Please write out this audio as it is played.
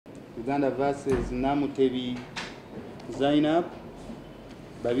Uganda versus Namutebi, Zainab,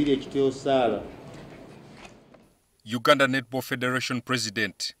 Babirye, Kityo, Sara. Uganda Netball Federation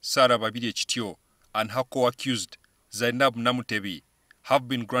President Babirye Kityo and her co-accused Zainab Namutebi have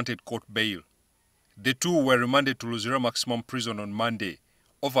been granted court bail. The two were remanded to Luzira Maximum Prison on Monday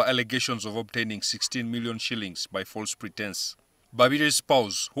over allegations of obtaining 16 million shillings by false pretense. Babirye's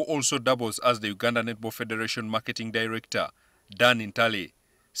spouse, who also doubles as the Uganda Netball Federation Marketing Director, Dan Ntale,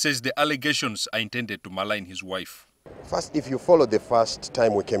 says the allegations are intended to malign his wife. First, if you follow the first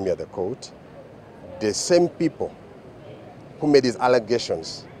time we came here the court, the same people who made these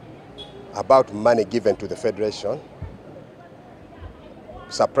allegations about money given to the Federation,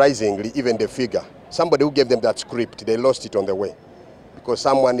 surprisingly, even the figure, somebody who gave them that script, they lost it on the way. Because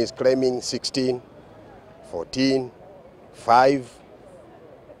someone is claiming 16, 14, 5,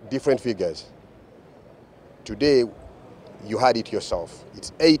 different figures. Today, you had it yourself.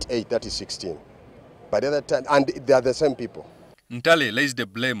 It's 8, that is 16. By the other time, and they are the same people. Ntale lays the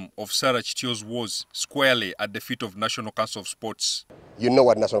blame of Sarah Kityo's woes squarely at the feet of National Council of Sports. You know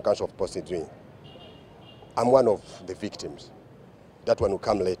what National Council of Sports is doing. I'm one of the victims. That one will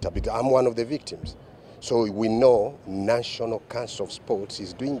come later because I'm one of the victims. So we know National Council of Sports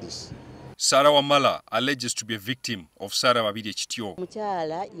is doing this. Sarah Wamala alleges to be a victim of Sarah Babirye Kityo.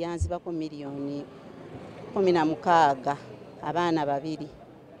 Mukyala yanzibako miliyoni 16 abaana babiri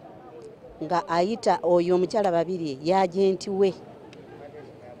nga ayita oyo omukyala Babirye yagenti we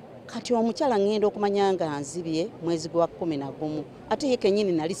kati omukyala ngenda okumanya nga nzibye mwezi gwa 11 ate ye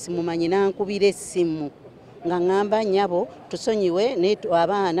kenyini nali simumanyi nankubira essimu nga ngamba nyabo tusonyiwe ne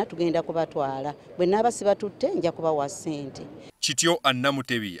abaana tugenda kubatwala bwe naba sibatutte nja kubawa ssente. Kityo and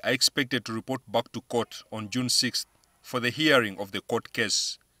Namutebi are expected to report back to court on June 6th for the hearing of the court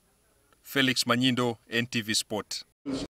case. Felix Manyindo, NTV Sport.